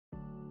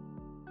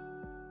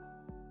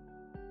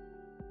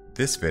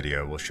This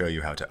video will show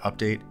you how to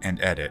update and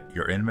edit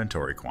your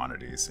inventory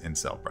quantities in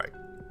Sellbrite.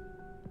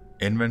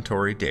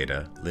 Inventory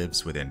data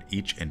lives within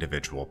each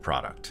individual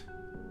product.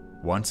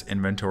 Once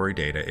inventory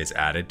data is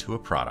added to a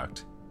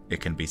product, it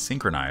can be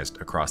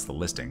synchronized across the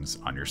listings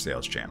on your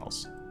sales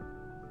channels.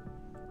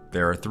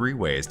 There are three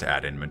ways to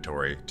add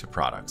inventory to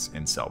products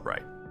in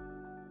Sellbrite.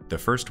 The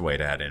first way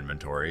to add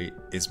inventory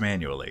is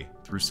manually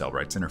through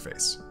Sellbrite's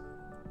interface.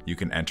 You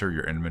can enter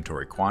your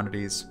inventory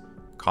quantities,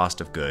 cost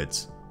of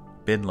goods,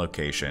 bin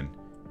location,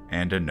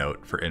 and a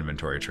note for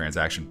inventory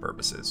transaction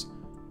purposes,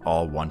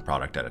 all one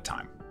product at a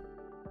time.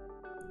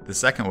 The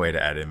second way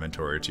to add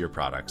inventory to your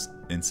products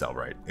in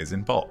Sellbrite is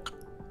in bulk,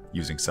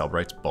 using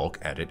Sellbrite's bulk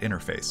edit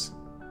interface.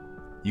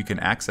 You can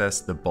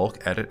access the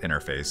bulk edit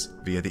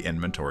interface via the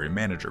inventory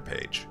manager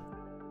page.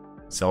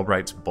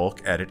 Sellbrite's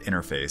bulk edit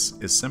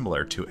interface is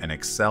similar to an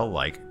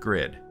Excel-like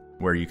grid,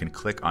 where you can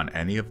click on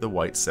any of the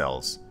white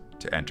cells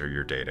to enter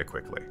your data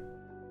quickly.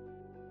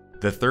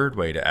 The third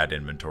way to add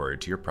inventory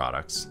to your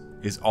products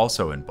is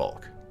also in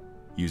bulk,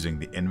 using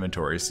the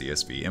inventory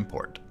CSV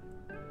import.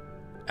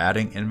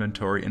 Adding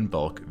inventory in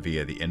bulk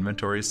via the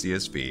inventory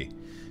CSV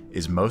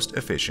is most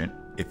efficient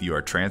if you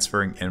are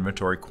transferring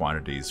inventory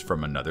quantities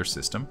from another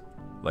system,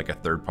 like a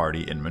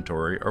third-party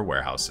inventory or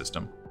warehouse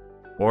system,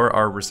 or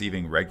are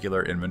receiving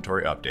regular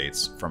inventory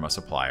updates from a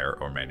supplier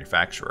or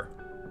manufacturer.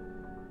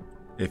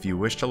 If you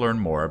wish to learn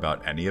more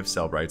about any of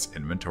Sellbrite's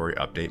inventory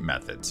update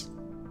methods,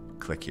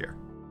 click here.